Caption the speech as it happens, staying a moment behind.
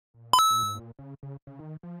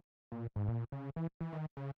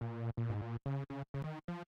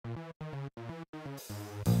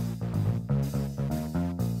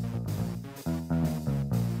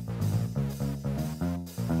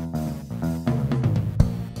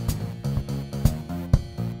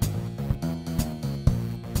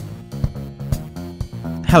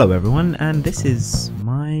Hello everyone, and this is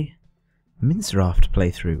my Minceraft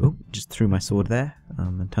playthrough. Oh, just threw my sword there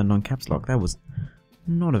and turned on caps lock. That was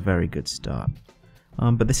not a very good start.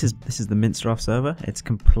 But this is the Minceraft server. It's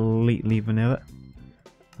completely vanilla.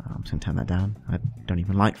 I'm just gonna turn that down. I don't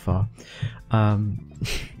even like far.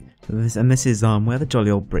 This is where the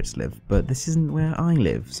jolly old Brits live, but this isn't where I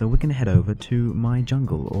live. So we're gonna head over to my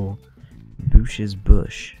jungle, or Bush's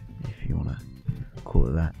bush, if you wanna call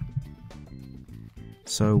it that.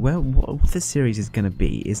 So, well, what this series is going to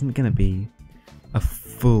be isn't going to be a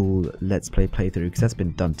full Let's Play playthrough, because that's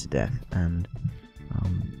been done to death, and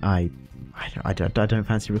I don't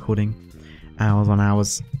fancy recording hours on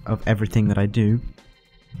hours of everything that I do.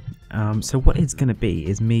 So what it's going to be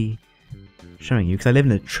is me showing you, because I live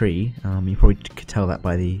in a tree. You probably could tell that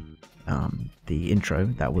by the intro.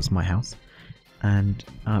 That was my house, and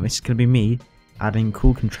it's just going to be me adding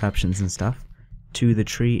cool contraptions and stuff to the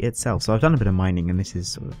tree itself. So I've done a bit of mining, and this is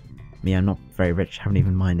sort of me. I'm not very rich, haven't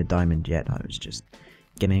even mined a diamond yet. I was just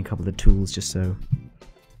getting a couple of tools just so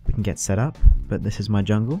we can get set up. But this is my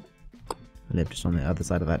jungle. I live just on the other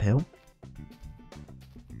side of that hill.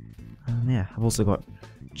 And yeah, I've also got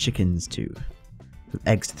chickens too, with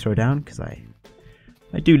eggs to throw down, because I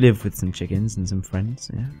do live with some chickens and some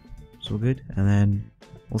friends. Yeah, it's all good. And then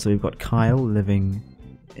also we've got Kyle living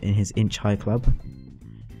in his inch-high club.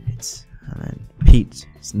 And then Pete's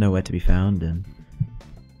nowhere to be found, and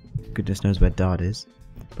goodness knows where Dart is.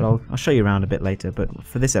 But I'll show you around a bit later. But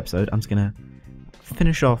for this episode, I'm just gonna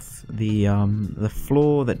finish off the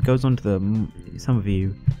floor that goes onto the. Some of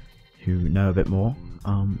you who know a bit more,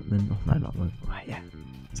 some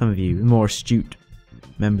of you more astute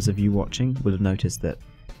members of you watching would have noticed that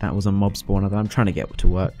was a mob spawner that I'm trying to get to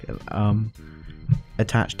work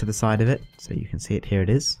attached to the side of it, so you can see it. Here it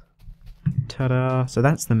is. Ta-da! So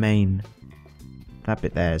that's the main. That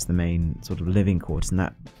bit there is the main sort of living quarters, and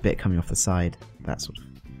that bit coming off the side, that sort of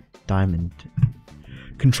diamond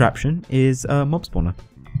contraption, is a mob spawner.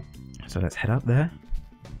 So let's head up there.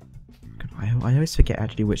 I always forget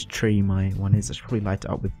actually which tree my one is. I should probably light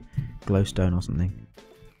it up with glowstone or something.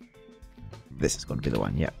 This has got to be the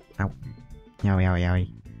one. Yep. Ow. Yowie, yowie,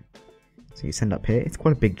 yowie. So you send up here. It's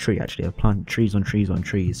quite a big tree actually. I've planted trees on trees on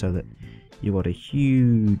trees so that you've got a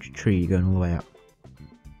huge tree going all the way up.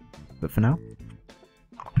 But for now,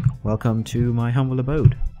 welcome to my humble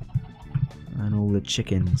abode. And all the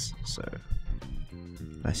chickens. So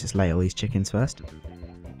let's just lay all these chickens first.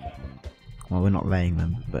 Well, we're not laying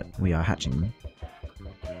them, but we are hatching them.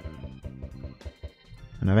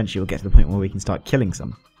 And eventually we'll get to the point where we can start killing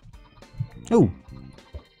some. Oh!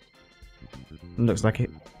 Looks like it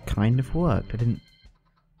kind of worked. I didn't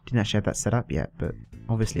actually have that set up yet, but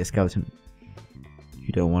obviously a skeleton.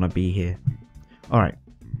 You don't want to be here. Alright.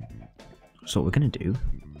 So what we're going to do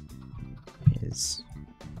is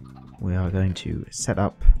we are going to set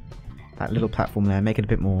up that little platform there, make it a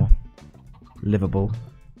bit more livable,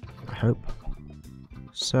 I hope.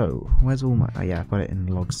 So, where's all my... Oh yeah, I've got it in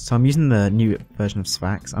logs. So I'm using the new version of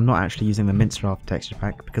Sphax. I'm not actually using the Minceraft texture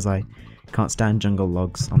pack because I can't stand jungle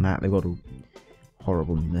logs on that. They've got all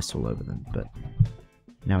horribleness all over them. But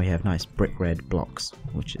now we have nice brick red blocks,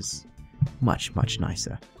 which is much, much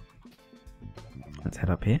nicer. Let's head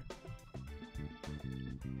up here.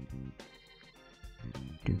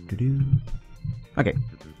 Okay.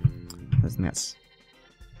 Let's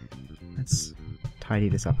tidy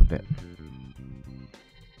this up a bit.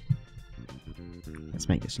 Let's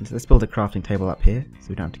make this. Let's build a crafting table up here, so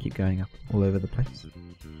we don't have to keep going up all over the place.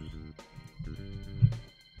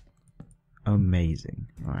 Amazing.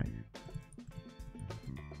 Alright.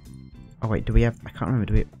 Oh wait, do we have... I can't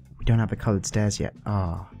remember, we don't have the coloured stairs yet.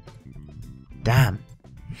 Ah. Oh, damn.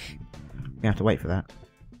 We have to wait for that.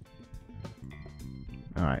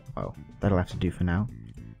 Alright, well, that'll have to do for now.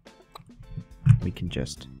 We can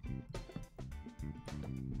just...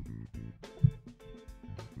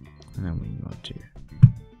 And then we want to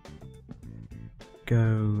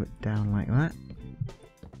go down like that.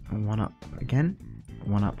 And one up again.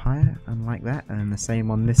 One up higher, and like that. And then the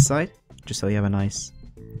same on this side. Just so you have a nice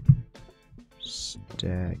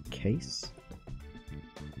staircase.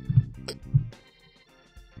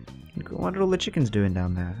 What are all the chickens doing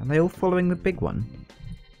down there? Are they all following the big one?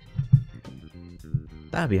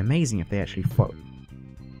 That'd be amazing if they actually follow.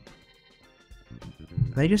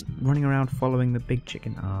 Are they just running around following the big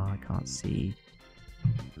chicken? Ah, oh, I can't see.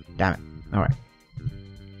 Damn it. Alright.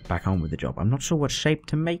 Back on with the job. I'm not sure what shape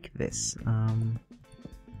to make this.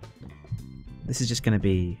 This is just going to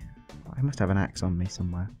be... I must have an axe on me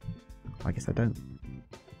somewhere. I guess I don't.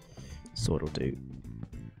 Sword will do.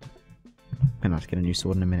 I'm going to have to get a new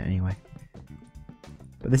sword in a minute anyway.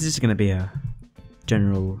 But this is going to be a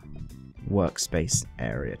general workspace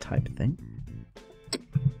area type thing.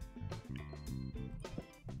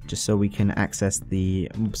 Just so we can access the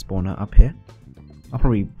mob spawner up here.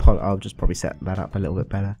 I'll just probably set that up a little bit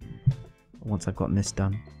better once I've gotten this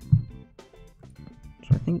done.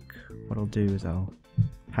 So I think what I'll do is I'll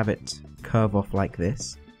have it curve off like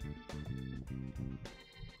this.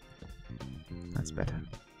 That's better.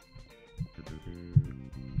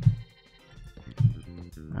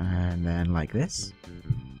 And then like this.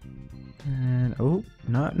 And oh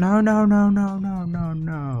no.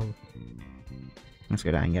 Let's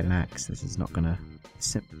go down and get an axe. This is not gonna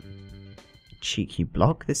cheeky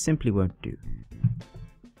block. This simply won't do.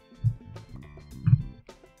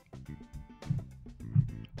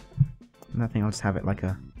 And I think I'll just have it like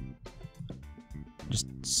just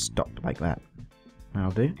stop like that.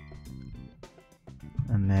 That'll do.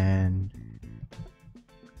 And then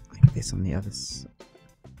like this on the other side.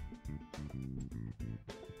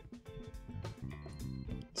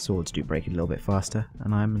 Swords do break it a little bit faster,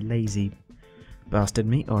 and I'm lazy bastard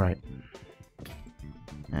me. Alright.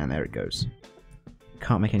 And there it goes.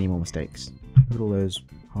 Can't make any more mistakes. Look at all those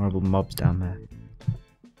horrible mobs down there.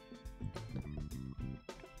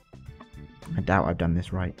 I doubt I've done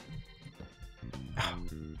this right. Oh,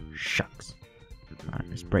 shucks. Alright,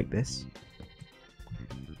 let's break this.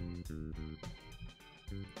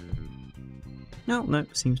 No,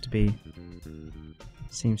 seems to be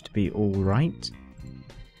all right.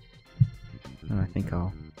 And I think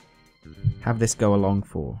I'll have this go along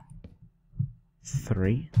for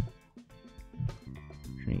 3.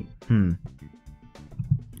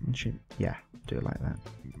 Yeah, do it like that.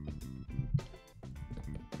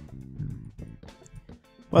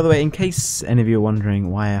 By the way, in case any of you are wondering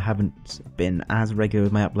why I haven't been as regular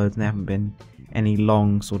with my uploads and there haven't been any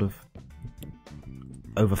long sort of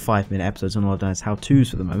over 5-minute episodes and all I've done is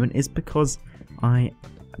how-tos for the moment, is because I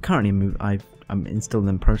currently I'm still in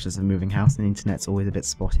the process of moving house, and the internet's always a bit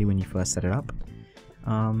spotty when you first set it up.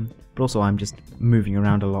 But also I'm just moving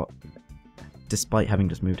around a lot, despite having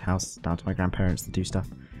just moved house down to my grandparents to do stuff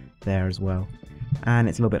there as well. And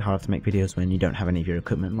it's a little bit harder to make videos when you don't have any of your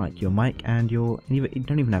equipment, like your mic and you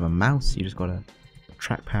don't even have a mouse. You just got a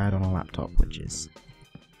trackpad on a laptop, which is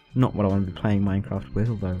not what I want to be playing Minecraft with,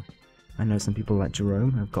 although I know some people like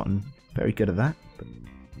Jerome have gotten very good at that, but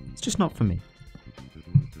it's just not for me.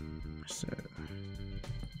 So,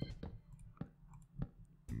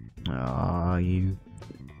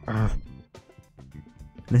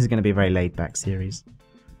 this is going to be a very laid-back series.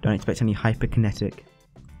 Don't expect any hyperkinetic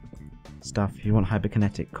stuff. If you want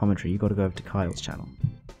hyperkinetic commentary, you've got to go over to Kyle's channel.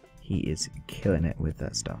 He is killing it with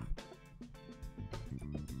that stuff.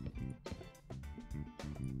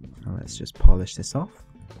 So let's just polish this off.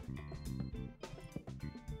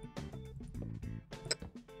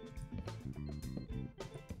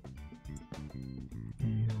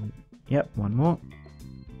 Yep, one more.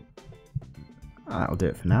 That'll do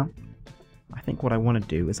it for now. I think what I want to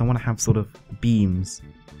do is I want to have sort of beams.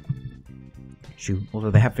 Shoot,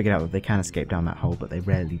 although they have figured out that they can escape down that hole, but they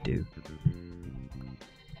rarely do.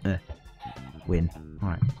 Win.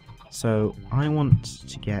 Alright. So I want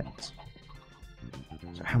to get...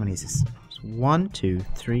 So how many is this? 1, 2,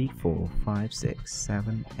 3, 4, 5, 6,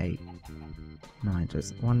 7, 8, 9. So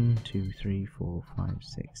it's 1, 2, 3, 4, 5,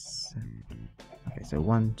 6, 7. Okay, so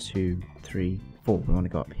 1, 2, 3, 4. We want to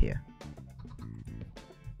go up here.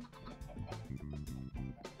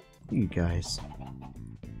 You guys.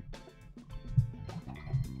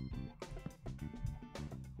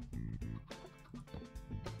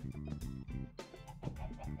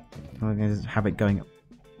 I'm going to have it going up.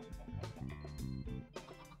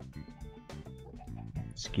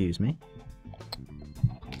 Excuse me.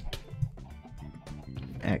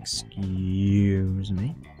 Excuse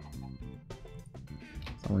me.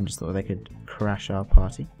 Someone just thought they could crash our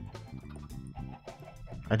party.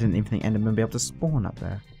 I didn't even think Enderman would be able to spawn up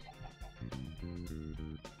there.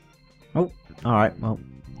 Oh, alright, well,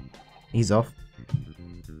 he's off.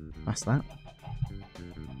 That's that.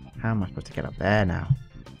 How am I supposed to get up there now?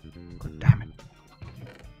 God damn it.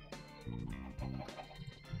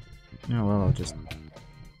 Oh well, I'll just...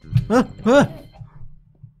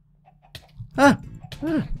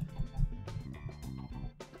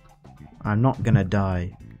 I'm not gonna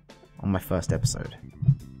die on my first episode.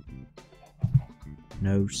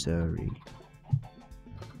 No siree.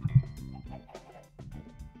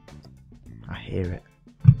 I hear it.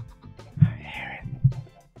 I hear it.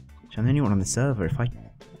 I'm the only one on the server. If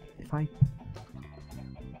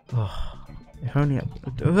only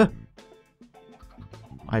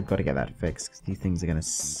I've got to get that fixed, because these things are going to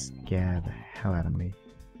scare the hell out of me.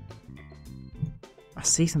 I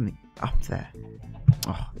see something. Up there.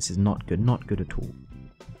 Oh, this is not good. Not good at all.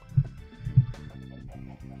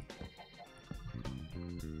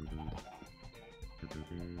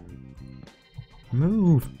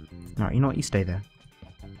 Move! Alright, you know what? You stay there.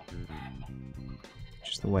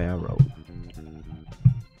 Just the way I roll.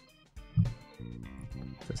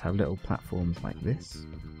 Let's have little platforms like this.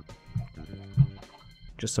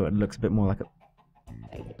 Just so it looks a bit more like a...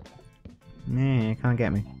 Nah, you can't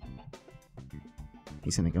get me.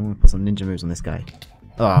 He's gonna go and put some ninja moves on this guy.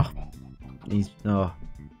 Ah, he's more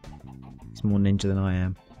ninja than I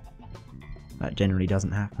am. That generally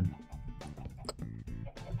doesn't happen.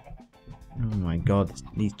 Oh my god,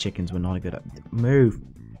 these chickens were not a good idea. Move!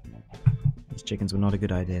 These chickens were not a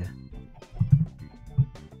good idea.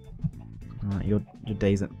 Alright, your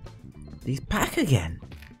days at... These back again!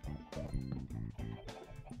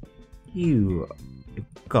 You've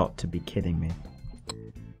got to be kidding me.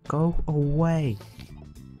 Go away!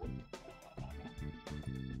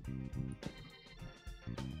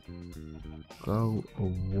 Go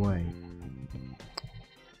away.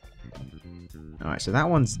 Alright, so that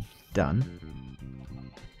one's done.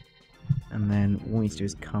 And then what we need to do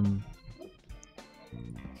is come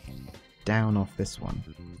down off this one.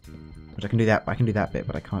 Which I can do that bit,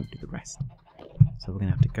 but I can't do the rest. So we're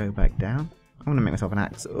gonna have to go back down. I'm gonna make myself an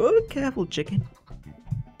axe. Oh, careful, chicken.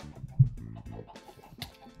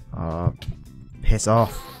 Piss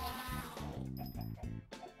off.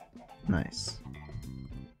 Nice.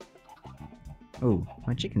 Oh,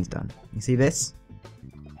 my chicken's done. You see this?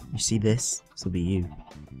 You see this? This will be you.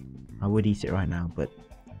 I would eat it right now, but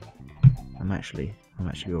I'm actually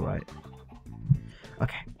alright.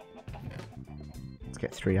 Okay. Let's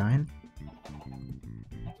get 3 iron.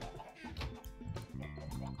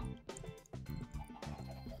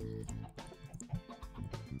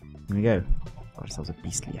 Here we go. Got ourselves a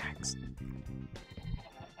beastly axe.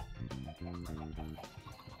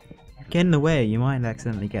 Get in the way, you might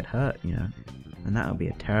accidentally get hurt, you know. And that would be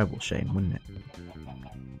a terrible shame, wouldn't it?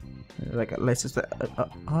 Like, let's just...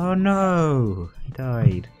 oh no! He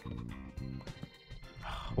died.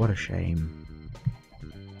 What a shame.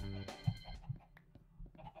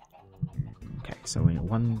 Okay, so we're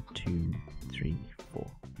 1, 2, 3,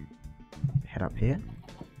 4. Head up here.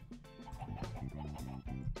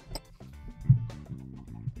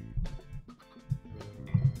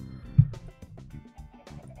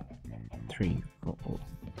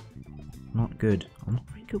 Not good. I'm not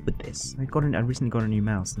very good with this. I recently got a new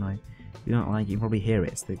mouse, and if you don't like it, you can probably hear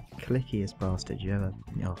it. It's the clickiest bastard you ever...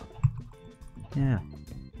 Oh. Yeah.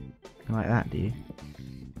 You like that, do you?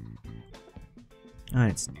 Oh,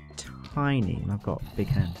 it's tiny, and I've got big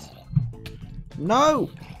hands. No!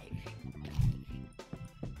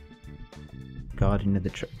 Guardian of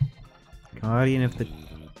the Guardian of the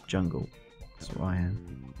jungle. That's what I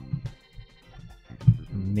am.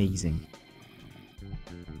 Amazing.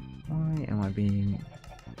 Why am I being...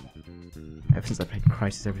 Ever since I played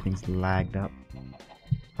Crisis, everything's lagged up.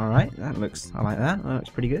 Alright, I like that. That looks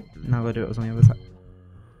pretty good. Now I'll do it on the other side.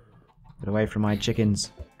 Get away from my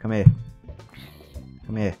chickens. Come here.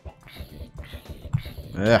 Come here.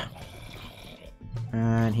 Ugh.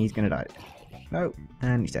 And he's gonna die. No.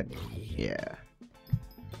 And he's dead. Yeah.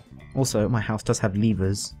 Also, my house does have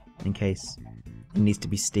levers in case it needs to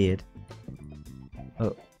be steered.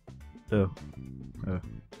 Oh. Oh. Oh.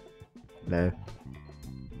 Hello.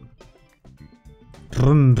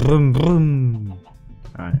 Brum brum brum.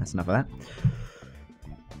 Alright, that's enough of that.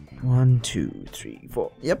 1, 2, 3,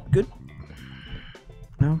 4. Yep, good.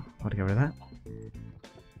 No, gotta get rid of that.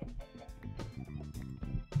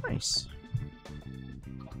 Nice.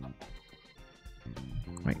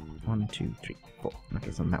 Right, 1, 2, 3, 4. Okay,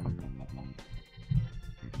 it's on that one.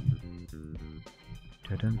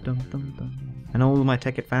 Dum dum dum dum. And all my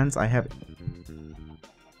Tekkit fans, I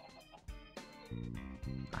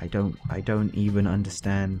don't even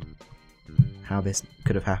understand how this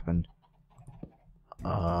could have happened.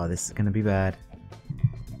 Oh, this is gonna be bad.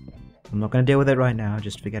 I'm not gonna deal with it right now,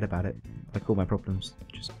 just forget about it. Like all my problems.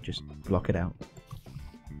 Just block it out.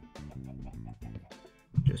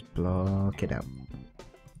 Just block it out.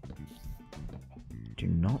 Do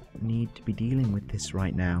not need to be dealing with this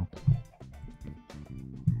right now.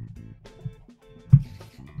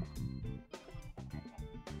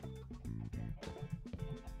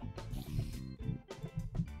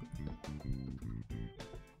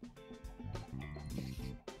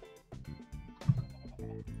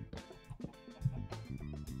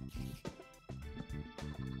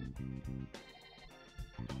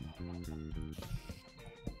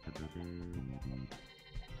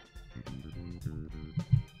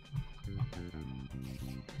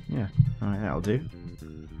 Yeah, alright, that'll do.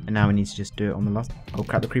 And now we need to just do it on the last... Oh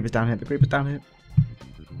crap, the creeper's down here, the creeper's down here.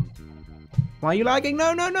 Why are you lagging?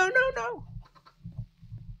 No, no, no, no, no!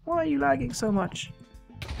 Why are you lagging so much?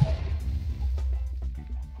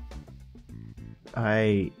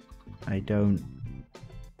 I don't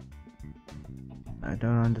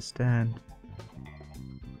understand.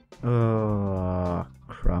 Oh,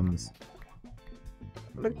 crumbs.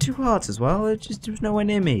 Look, 2 hearts as well. It was nowhere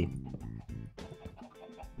near me.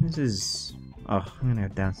 This is... Oh, I'm gonna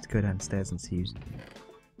go downstairs and see who's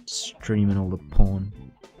streaming all the porn.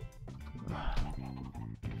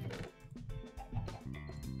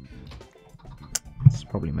 It's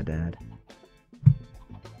probably my dad.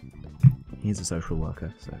 He's a social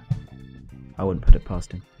worker, so I wouldn't put it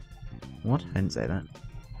past him. What? I didn't say that.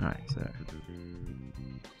 Alright, so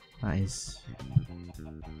that is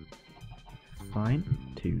fine.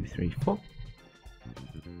 2, 3, 4.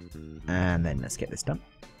 And then let's get this done.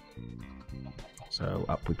 So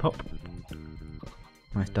up we pop.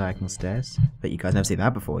 Nice diagonal stairs. Bet you guys never seen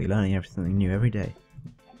that before. You're learning everything new every day.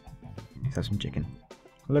 Let's have some chicken.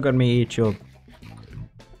 Look at me eat your...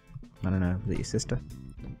 I don't know, was it your sister?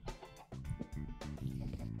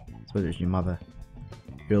 I suppose it was your mother.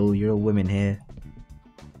 You're all women here.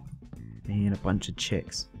 Me and a bunch of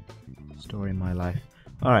chicks. Story of my life.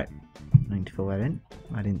 Alright. I need to fill that in.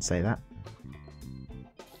 I didn't say that.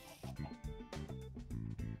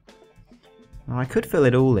 Oh, I could fill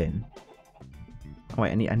it all in. Oh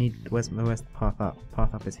wait, I need where's the path up?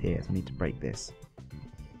 Path up is here, so I need to break this.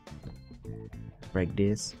 Break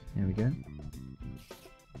this. There we go.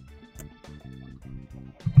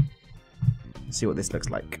 Let's see what this looks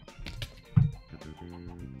like.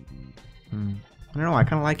 I don't know, I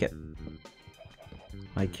kinda like it.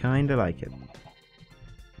 I kinda like it.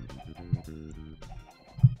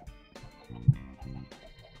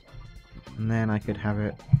 And then I could have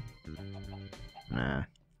it... Nah.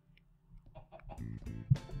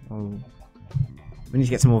 Oh. We need to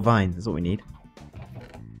get some more vines, that's what we need.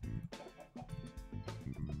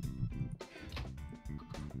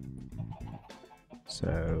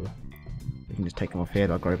 So... we can just take them off here,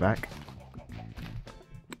 they'll grow back.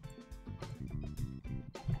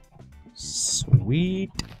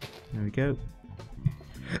 Sweet! There we go.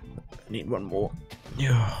 Need one more.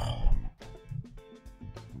 Yeah.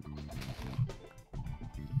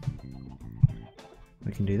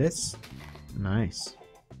 We can do this. Nice.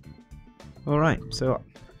 Alright, so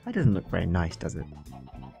that doesn't look very nice, does it?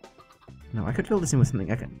 No, I could fill this in with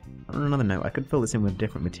something. On another note, I could fill this in with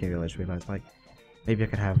different material, I just realised. Like, maybe I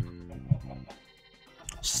could have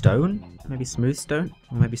stone? Maybe smooth stone?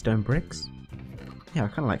 Or maybe stone bricks? Yeah, I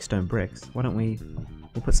kind of like stone bricks. Why don't we'll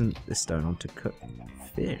put this stone on to cook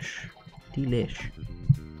fish. Delish.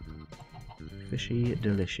 Fishy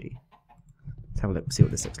delishy. Let's have a look, see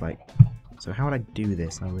what this looks like. So how would I do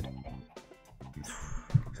this? I've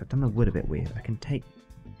done the wood a bit weird. I can take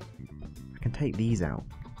these out.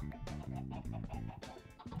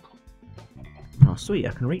 Oh sweet,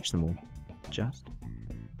 I can reach them all. Just.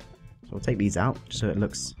 So I'll take these out so it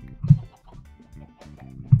looks...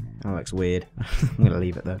 That looks weird. I'm gonna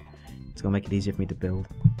leave it though. It's gonna make it easier for me to build.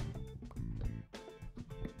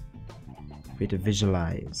 For you to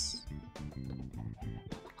visualize.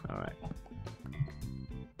 Alright.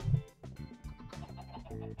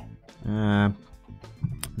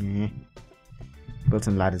 Yeah. Build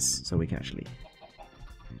some ladders so we can actually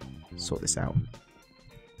sort this out.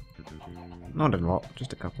 Not a lot,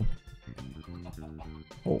 just a couple.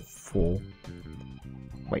 Or 4.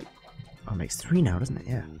 Wait. Oh, it makes 3 now, doesn't it?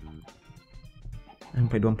 Yeah. I haven't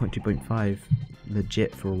played 1.2.5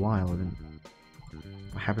 legit for a while.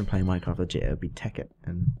 I have been playing Minecraft legit. It would be Tekkit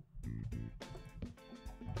and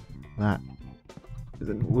that.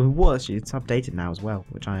 Well, actually, it's updated now as well,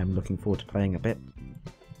 which I am looking forward to playing a bit.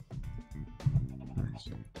 Nice.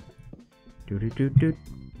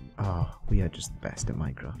 Oh, we are just the best at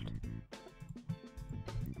Minecraft.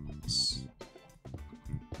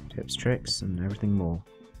 Tips, tricks, and everything more.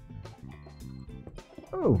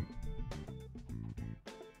 Oh!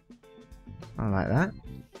 I like that.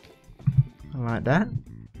 I like that.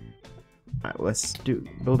 Right, let's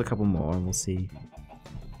build a couple more and we'll see.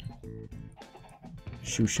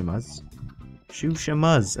 Shushamas.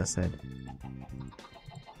 Shushamas, I said.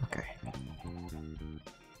 Okay.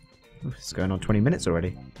 Oof, it's going on 20 minutes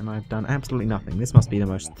already, and I've done absolutely nothing. This must be the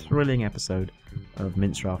most thrilling episode of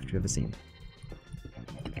Minceraft you've ever seen.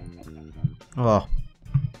 Oh.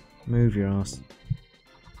 Move your ass.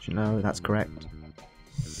 You know, that's correct.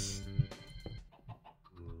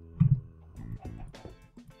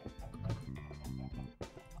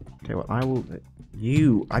 Okay, well, I will...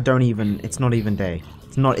 I don't even... It's not even day.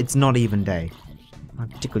 It's not even day. I'll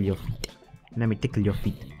tickle your feet. Let me tickle your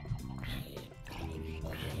feet.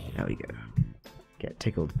 There we go. Get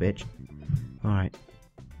tickled, bitch. Alright.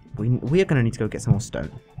 We are going to need to go get some more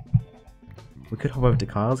stone. We could hop over to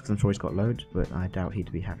Carl's, because I'm sure he's got loads, but I doubt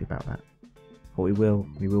he'd be happy about that. But we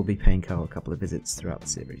will be paying Carl a couple of visits throughout the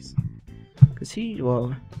series. Because he,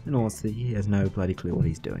 well, in all honesty, he has no bloody clue what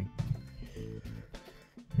he's doing.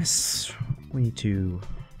 Yes, we need to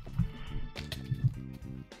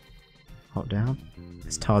hop down.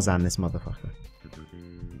 It's Tarzan, this motherfucker.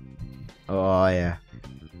 Oh, yeah.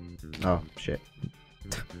 Oh, shit.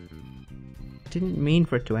 Didn't mean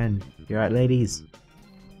for it to end. You alright, ladies?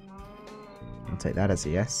 I'll take that as a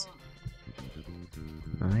yes.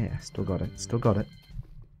 Oh yeah, still got it. Still got it.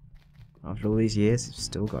 After all these years,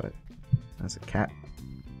 still got it. That's a cat.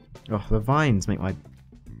 Oh, the vines make my...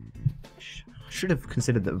 Should have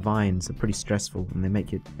considered that vines are pretty stressful and they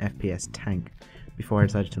make your FPS tank before I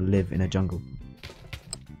decided to live in a jungle.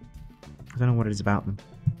 I don't know what it is about them.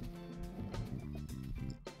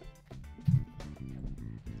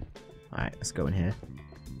 Alright, let's go in here.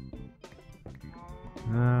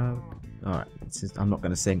 Alright, I'm not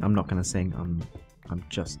gonna sing. I'm not gonna sing. I'm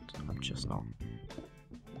just not.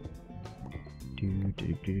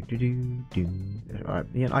 Alright,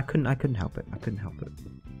 yeah, I couldn't help it. I couldn't help it.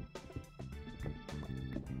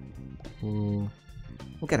 We'll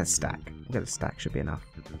get a stack. We'll get a stack, should be enough.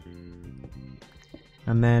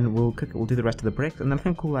 And then we'll cook it. We'll do the rest of the bricks, and then I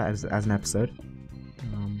think we'll call that as an episode.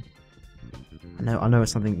 I know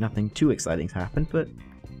it's nothing too exciting to happen, but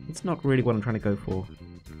it's not really what I'm trying to go for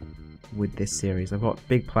with this series. I've got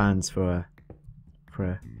big plans for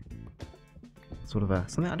a sort of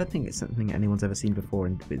something. I don't think it's something anyone's ever seen before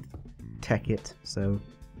with Tech-It, so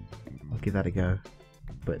I'll give that a go.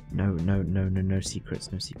 But no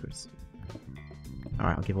secrets, no secrets. All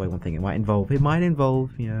right, I'll give away one thing. It might involve,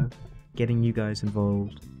 you know, getting you guys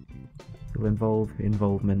involved. It'll involve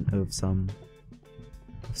involvement of some,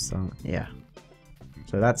 yeah.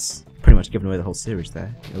 So that's pretty much giving away the whole series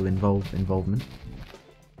there. It'll involve involvement.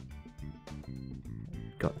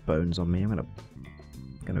 Got bones on me. I'm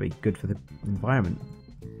gonna be good for the environment,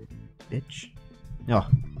 bitch. Oh,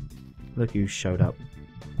 look who showed up.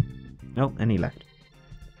 Oh, and he left.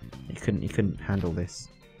 He couldn't handle this.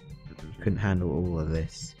 He couldn't handle all of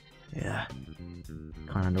this. Yeah.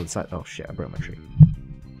 Can't handle the side. Oh shit! I broke my tree.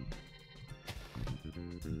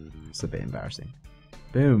 It's a bit embarrassing.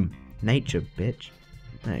 Boom. Nature, bitch.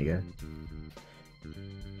 There you go.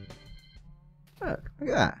 Look at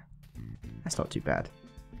that. That's not too bad.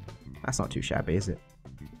 That's not too shabby, is it?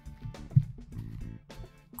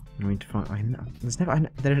 I need to find.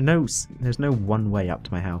 There's no one way up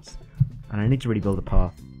to my house, and I need to really build a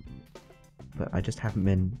path. But I just haven't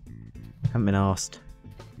been asked.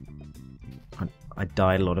 I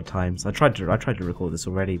died a lot of times. I tried to record this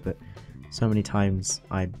already, but so many times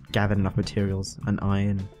I gathered enough materials and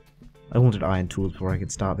iron. I wanted iron tools before I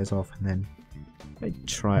could start this off, and then I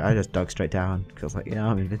just dug straight down because I was like, yeah,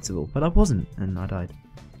 I'm invincible, but I wasn't, and I died.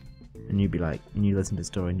 And you'd be like, and you listen to the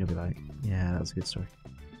story, and you'll be like, yeah, that was a good story.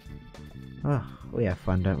 Oh, we have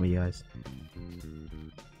fun, don't we, guys?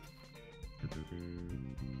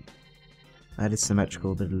 That is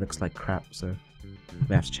symmetrical, but it looks like crap, so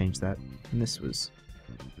we have to change that. And this was...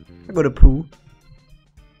 I got a poo.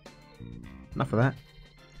 Enough of that.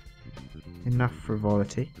 Enough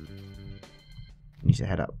frivolity. Need to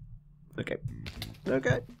head up. Okay.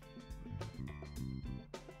 Okay.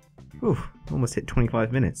 Oof, almost hit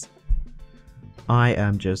 25 minutes. I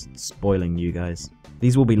am just spoiling you guys.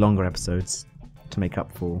 These will be longer episodes to make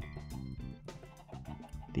up for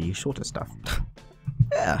the shorter stuff.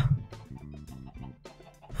 Yeah.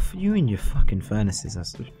 You and your fucking furnaces are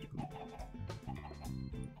so...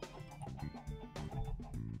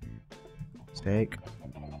 Steak.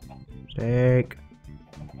 Steak.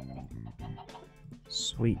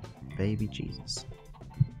 Sweet baby Jesus.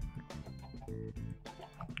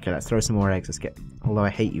 Okay, let's throw some more eggs. Let's get... Although I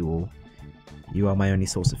hate you all, you are my only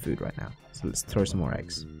source of food right now. So let's throw some more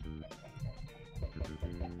eggs.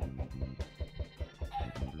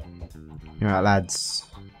 Alright, lads.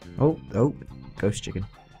 Oh, ghost chicken.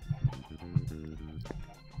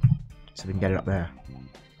 So we can get it up there.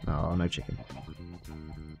 Oh, no chicken.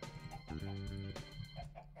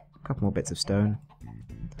 A couple more bits of stone.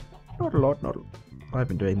 Not a lot, not a lot. I've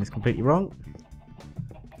been doing this completely wrong.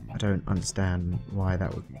 I don't understand why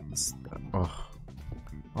that would... Oh,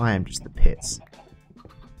 I am just the pits.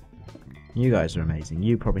 You guys are amazing.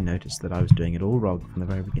 You probably noticed that I was doing it all wrong from the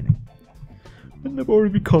very beginning. And there have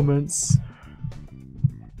already been comments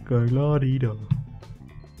going la-dee-da.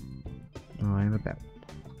 I am a bell.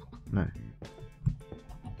 No.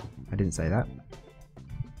 I didn't say that.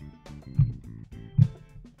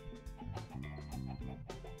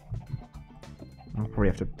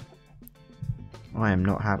 probably have to... I am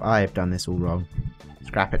not happy. I have done this all wrong.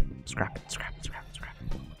 Scrap it. Scrap it. Scrap it. Scrap it. Scrap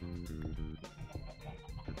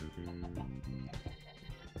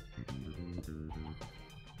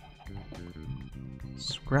it.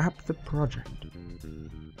 Scrap the project.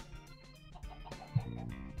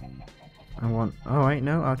 I want... Oh, wait,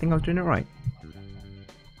 no. I think I was doing it right.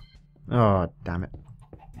 Oh, damn it.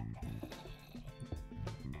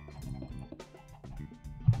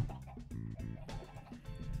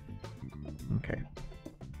 Okay.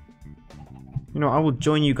 You know, I will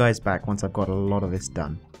join you guys back once I've got a lot of this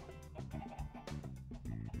done.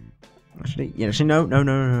 Actually,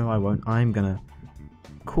 no, I won't. I'm gonna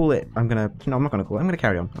call it. I'm gonna, I'm not gonna call it. I'm gonna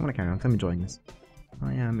carry on. I'm gonna carry on because I'm enjoying this.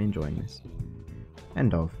 I am enjoying this.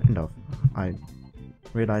 End of. I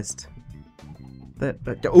realised that.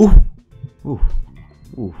 Ooh.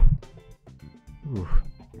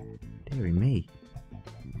 Dearie me.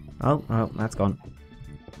 Oh, that's gone.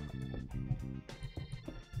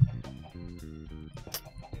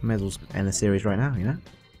 May as well end the series right now, you know?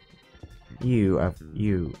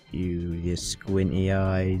 You squinty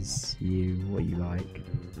eyes, what you like?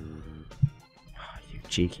 Oh, you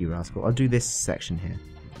cheeky rascal. I'll do this section here.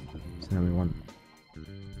 So then we want...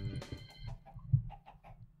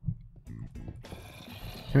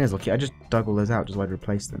 I may as well I just dug all those out just so I'd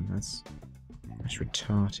replace them. That's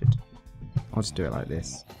retarded. I'll just do it like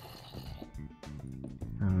this.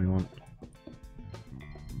 And we want...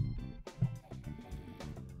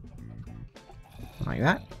 like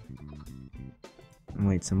that. And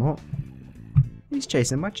wait some more. He's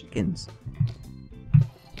chasing my chickens.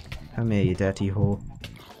 Come here, you dirty whore.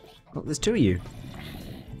 Oh, there's two of you.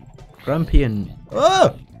 Grumpy and...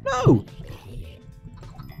 Oh! No!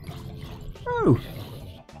 No!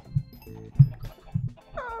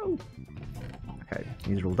 No! Okay,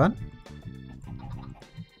 these are all done.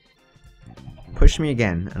 Push me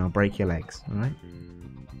again and I'll break your legs, alright?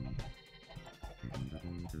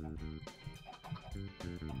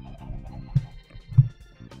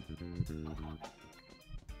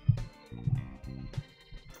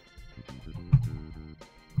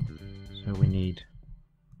 So we need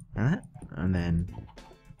that, and then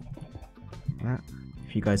that.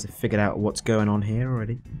 If you guys have figured out what's going on here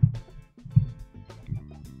already.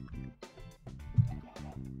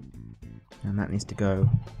 And that needs to go.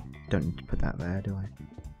 Don't need to put that there, do I?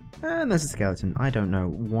 And there's a skeleton. I don't know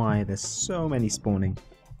why there's so many spawning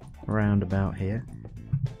around about here.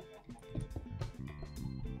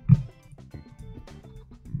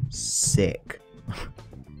 Sick.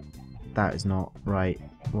 That is not right.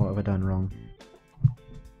 What have I done wrong?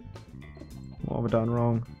 What have I done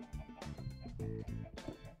wrong?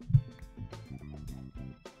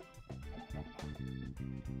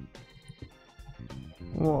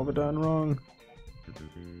 What have I done wrong?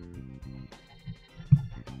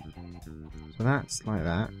 So that's like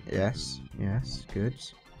that. Yes, yes, good.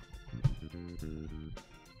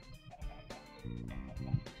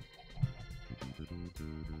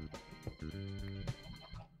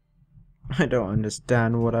 I don't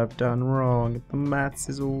understand what I've done wrong. The maths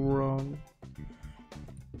is all wrong.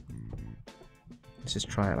 Let's just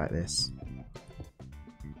try it like this.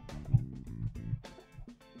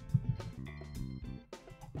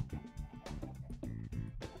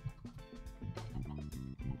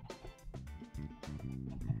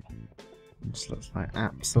 This looks like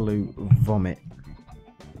absolute vomit.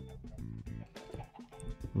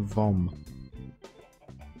 Vom.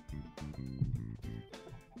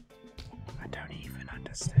 I don't even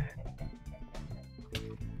understand.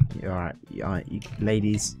 Alright, you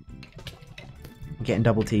ladies. I'm getting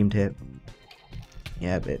double teamed here.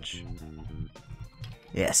 Yeah, bitch.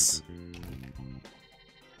 Yes.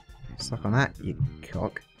 Suck on that, you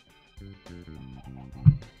cock.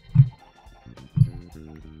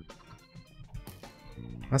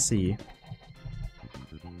 I see you.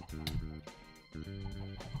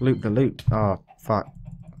 Loot the loot. Oh, fuck.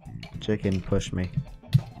 Chicken pushed me.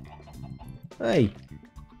 Hey!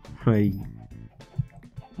 Hey!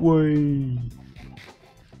 Way!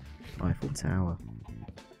 Eiffel Tower.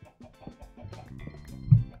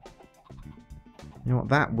 You know what?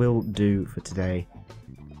 That will do for today.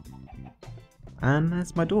 And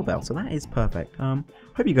that's my doorbell, so that is perfect. Hope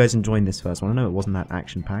you guys enjoyed this first one. I know it wasn't that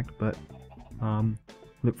action-packed, but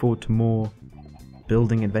look forward to more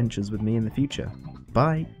building adventures with me in the future.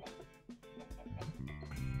 Bye!